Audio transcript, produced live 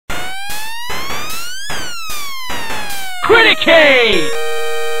Criticade!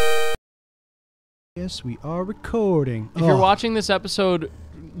 Yes, we are recording. If you're watching this episode,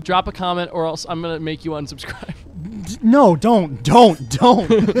 drop a comment or else I'm going to make you unsubscribe. No, don't.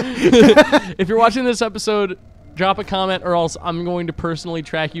 If you're watching this episode, drop a comment or else I'm going to personally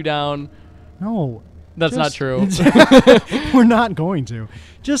track you down. No. That's not true. We're not going to.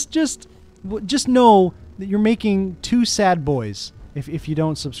 Just know that you're making two sad boys if you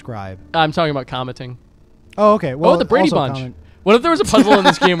don't subscribe. I'm talking about commenting. Oh, okay. Well, the Brady Bunch. Comment. What if there was a puzzle in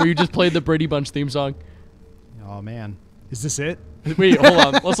this game where you just played the Brady Bunch theme song? Oh, man. Is this it? Wait, hold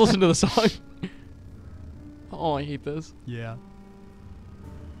on. Let's listen to the song. Oh, I hate this. Yeah.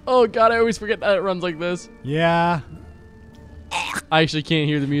 Oh, God, I always forget that it runs like this. Yeah. I actually can't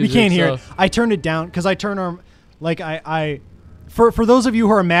hear the music. We can't hear it. I turned it down because I turned our... Like, For those of you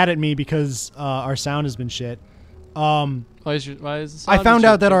who are mad at me because our sound has been shit... why is the sound I found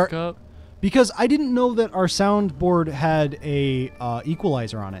out that our... up? Because I didn't know that our soundboard had a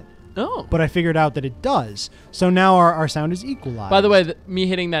equalizer on it. Oh. But I figured out that it does. So now our sound is equalized. By the way, me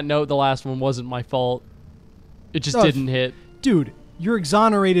hitting that note, the last one, wasn't my fault. It just didn't hit. Dude, you're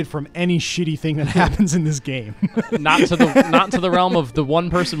exonerated from any shitty thing that happens in this game. not to the realm of the one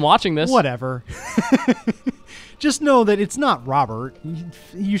person watching this. Whatever. Just know that it's not Robert.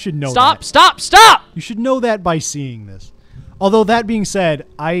 You should know that. Stop! You should know that by seeing this. Although that being said,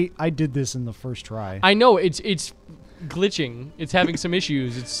 I did this in the first try. I know it's glitching. It's having some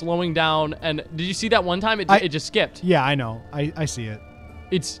issues. It's slowing down. And did you see that one time? It just skipped. Yeah, I know. I see it.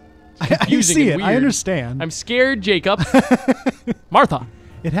 It's I confusing see and it. weird. I understand. I'm scared, Jacob. Martha.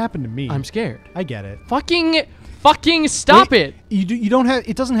 It happened to me. I'm scared. I get it. Fucking stop it. You don't have.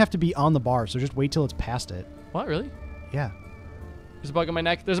 It doesn't have to be on the bar. So just wait till it's past it. What, really? Yeah. There's a bug in my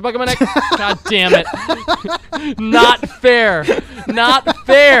neck. There's a bug in my neck. God damn it. Not fair. Not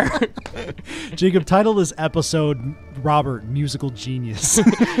fair. Jacob, title this episode Robert, Musical Genius.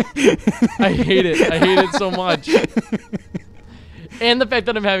 I hate it. I hate it so much. And the fact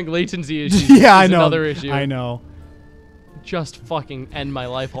that I'm having latency issues yeah, is I know. another issue. I know. Just fucking end my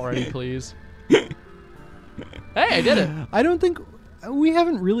life already, please. Hey, I did it. I don't think... We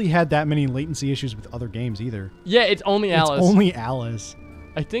haven't really had that many latency issues with other games either. Yeah, it's only Alice. It's only Alice.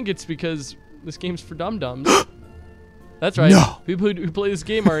 I think it's because this game's for dum-dums. That's right. No. People who play this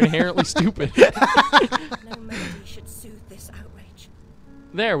game are inherently stupid. No melody should soothe this outrage.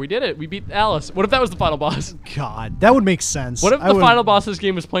 There, we did it. We beat Alice. What if that was the final boss? God, that would make sense. What if the final boss of this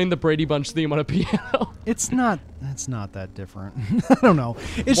game was playing the Brady Bunch theme on a piano? It's not that different. I don't know.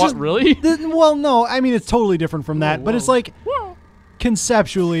 It's what, just really? Well, no. I mean, it's totally different from that. Whoa. But it's like...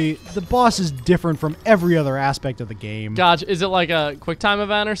 Conceptually, the boss is different from every other aspect of the game. Gotcha. Is it like a quick time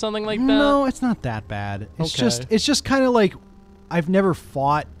event or something like that? No, it's not that bad. It's Okay. it's just kind of like I've never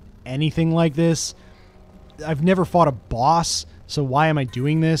fought anything like this. I've never fought a boss, so why am I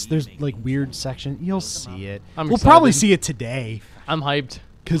doing this? There's like weird section. You'll see it. We'll probably see it today. I'm hyped.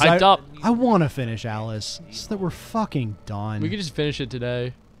 Cause hyped up. I want to finish Alice so that we're fucking done. We could just finish it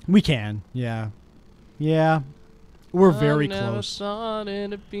today. We can. Yeah. Yeah. We're very I never close. thought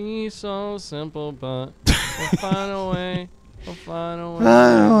it'd be so simple, but we'll find a way. We'll find a way.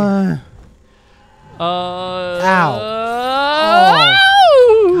 Ow.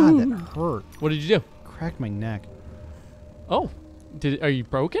 God, that hurt. What did you do? Cracked my neck. Oh. Are you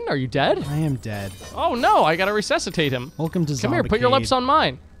broken? Are you dead? I am dead. Oh no, I gotta resuscitate him. Welcome to Come here, put your lips on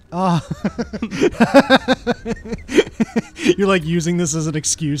mine. You're like using this as an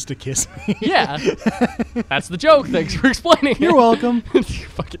excuse to kiss me. Yeah. That's the joke. Thanks for explaining. You're welcome. You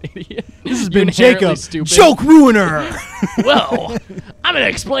fucking idiot. This has been Jacob, Joke Ruiner. Well, I'm gonna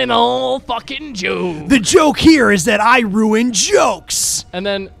explain the whole fucking joke. The joke here is that I ruin jokes. And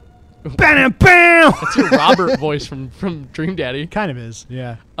then... Bam, bam. That's your Robert voice from Dream Daddy. Kind of is,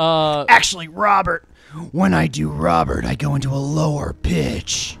 yeah. Actually, Robert, when I do Robert, I go into a lower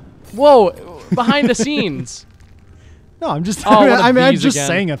pitch. Whoa, behind the scenes. No, I'm just. Oh, I'm just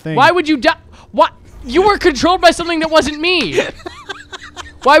saying a thing. Why would you die? What? You were controlled by something that wasn't me.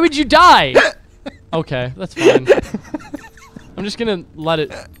 Why would you die? Okay, that's fine. I'm just gonna let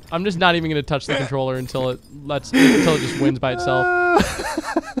it. I'm just not even gonna touch the controller until it just wins by itself.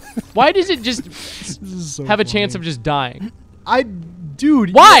 Why does it just so have a funny. chance of just dying?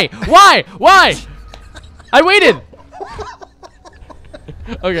 Dude. Why? Why? I waited.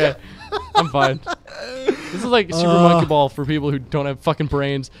 Okay, I'm fine. This is like Super Monkey Ball for people who don't have fucking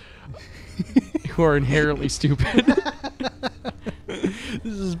brains, who are inherently stupid.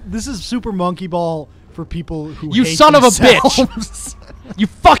 This is Super Monkey Ball for people who You hate son of a themselves. bitch! You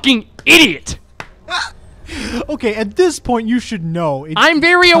fucking idiot! Okay, at this point you should know. I'm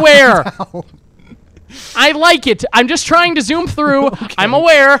very aware. I like it. I'm just trying to zoom through. Okay. I'm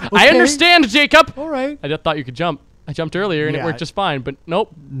aware. Okay. I understand, Jacob. All right. I just thought you could jump. I jumped earlier and it worked just fine, but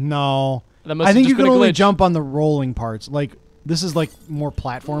nope. No. I think you can only jump on the rolling parts. Like, this is like more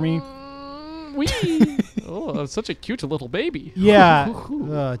platformy. Wee. Oh, such a cute little baby. Yeah.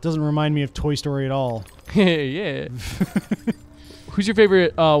 It doesn't remind me of Toy Story at all. Yeah. Who's your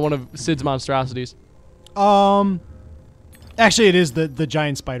favorite one of Sid's monstrosities? Actually, it is the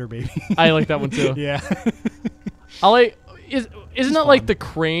giant spider baby. I like that one too. Yeah. Isn't that like the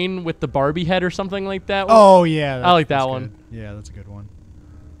crane with the Barbie head or something like that? Oh yeah. I like that one. Good. Yeah, that's a good one.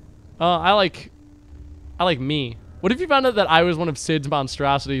 I like me. What if you found out that I was one of Sid's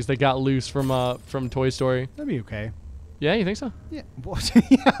monstrosities that got loose from Toy Story? That'd be okay. Yeah, you think so? Yeah. What?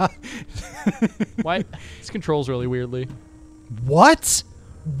 Yeah. Why? This controls really weirdly. What?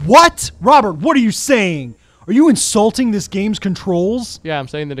 What? Robert, what are you saying? Are you insulting this game's controls? Yeah, I'm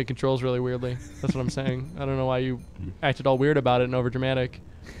saying that it controls really weirdly. That's what I'm saying. I don't know why you acted all weird about it and overdramatic.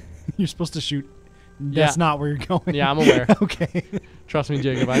 You're supposed to shoot. That's not where you're going. Yeah, I'm aware. Okay. Trust me,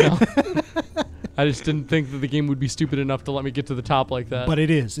 Jacob, I know. I just didn't think that the game would be stupid enough to let me get to the top like that. But it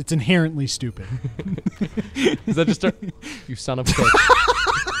is. It's inherently stupid. Is that just you son of a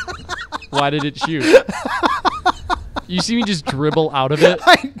bitch. Why did it shoot? You see me just dribble out of it?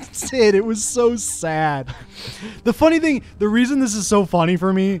 I did. It was so sad. The funny thing, the reason this is so funny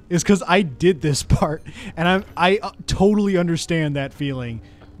for me is because I did this part, and I totally understand that feeling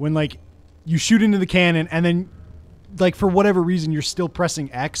when like you shoot into the cannon and then like for whatever reason you're still pressing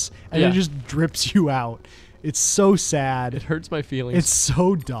X and it just drips you out. It's so sad. It hurts my feelings. It's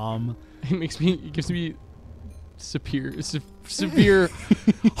so dumb. It gives me severe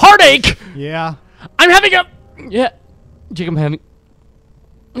heartache. Yeah. I'm having Jacob, I'm having.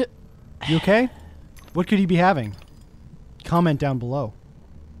 You okay? What could he be having? Comment down below.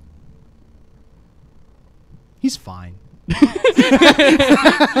 He's fine. What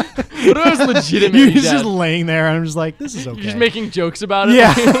if I was legitimately He's dead? just laying there, and I'm just like, this is okay. You're just making jokes about it?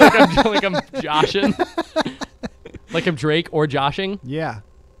 Yeah. like I'm joshing? Like I'm Drake or joshing? Yeah.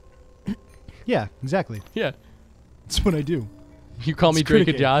 Yeah, exactly. Yeah. That's what I do. You call me Drake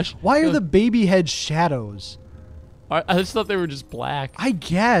and Josh? Why are the baby head shadows? I just thought they were just black. I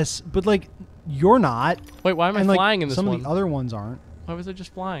guess, but like, you're not. Wait, why am I flying in this one? Some of the other ones aren't. Why was I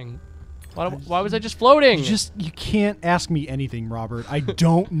just flying? Why was I just floating? You can't ask me anything, Robert. I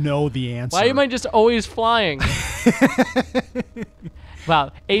don't know the answer. Why am I just always flying?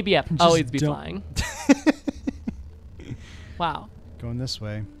 Wow, ABF, always be flying. Wow. Going this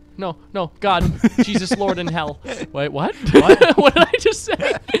way. No, God, Jesus, Lord in hell. Wait, what? What? What did I just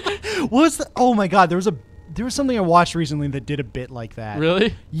say? Oh my God, there was something I watched recently that did a bit like that.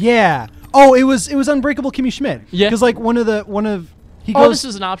 Really? Yeah. Oh, it was Unbreakable Kimmy Schmidt. Yeah. Because like he goes. Oh, this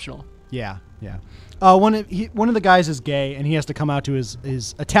is an optional. Yeah. One of the guys is gay, and he has to come out to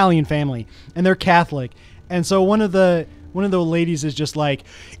his Italian family, and they're Catholic, and so one of the ladies is just like,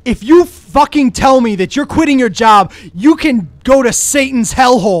 if you fucking tell me that you're quitting your job, you can go to Satan's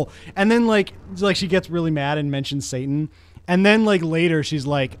hellhole. And then like she gets really mad and mentions Satan. And then like later she's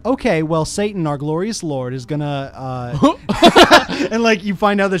like, okay, well, Satan, our glorious Lord, is gonna and like you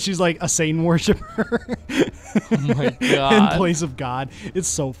find out that she's like a Satan worshiper. Oh my God. In place of God. It's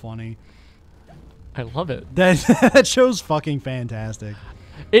so funny. I love it. That show's fucking fantastic.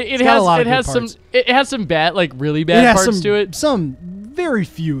 It has some bad, like really bad parts to it. Some very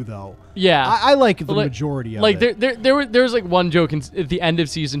few though. Yeah, I like the majority of it. Like there was like one joke at the end of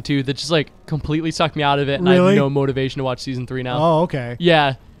season 2 that just like completely sucked me out of it, and I have no motivation to watch season 3 now. Oh, okay.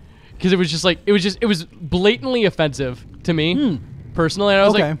 Yeah, because it was just like it was blatantly offensive to me personally. And I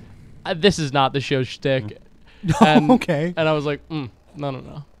was like, this is not the show's shtick. And, okay. And I was like,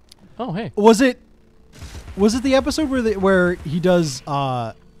 no. Oh, hey. Was it the episode where he does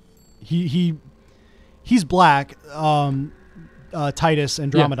he's black, Titus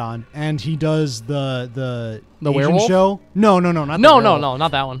Andromedon, and he does the Asian werewolf show? No, not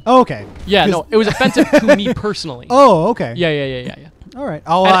not that one. Oh, okay. Yeah, no, it was offensive to me personally. Oh, okay. Yeah. All right.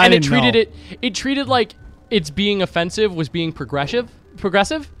 And it treated like it's being offensive was being progressive.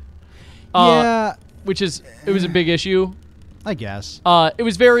 Yeah. It was a big issue. I guess. It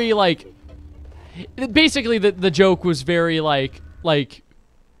was very like, basically the joke was very like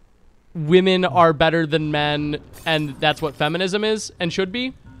women are better than men, and that's what feminism is and should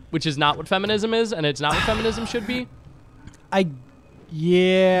be, which is not what feminism is, and it's not what feminism should be.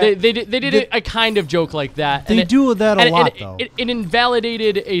 Yeah. They did a kind of joke like that. They do that a lot, though. It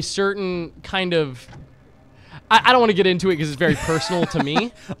invalidated a certain kind of. I don't want to get into it because it's very personal to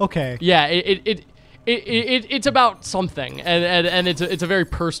me. Okay. Yeah. It It's about something, and it's a very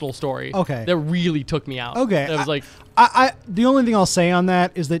personal story. Okay. That really took me out. Okay. It was like, the only thing I'll say on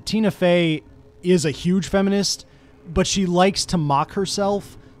that is that Tina Fey is a huge feminist, but she likes to mock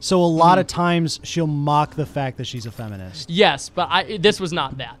herself. So a lot of times she'll mock the fact that she's a feminist. yes, but this was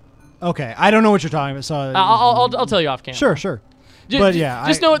not that. Okay, I don't know what you're talking about. So I'll tell you off camera. Sure. But yeah,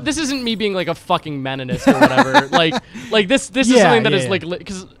 just know this isn't me being like a fucking meninist or whatever. like this is something that is like,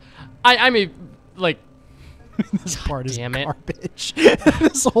 because I'm a like. This part is damn it. garbage.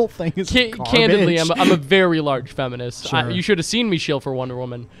 This whole thing is garbage. Candidly, I'm a very large feminist. Sure. You should have seen me shill for Wonder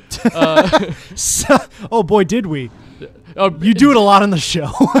Woman. Oh boy, did we? You do it a lot on the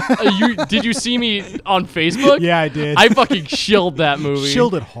show. Did you see me on Facebook? Yeah, I did. I fucking shilled that movie.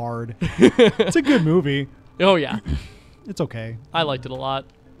 Shilled it hard. It's a good movie. Oh yeah, It's okay. I liked it a lot.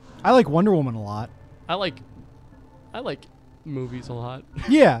 I like Wonder Woman a lot. I like movies a lot.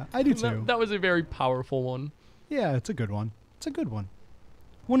 Yeah, I do too. That was a very powerful one. Yeah, it's a good one. It's a good one.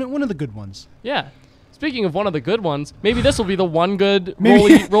 One of the good ones. Yeah. Speaking of one of the good ones, maybe this will be the one good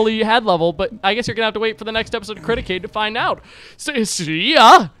rolly you had level, but I guess you're going to have to wait for the next episode of Criticade to find out. So, see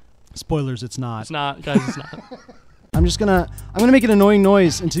ya! Spoilers, it's not. It's not, guys, it's not. I'm gonna make an annoying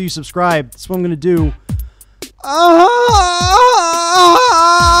noise until you subscribe. That's what I'm gonna do.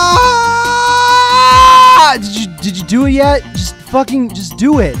 Did you do it yet? Just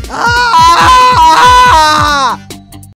do it.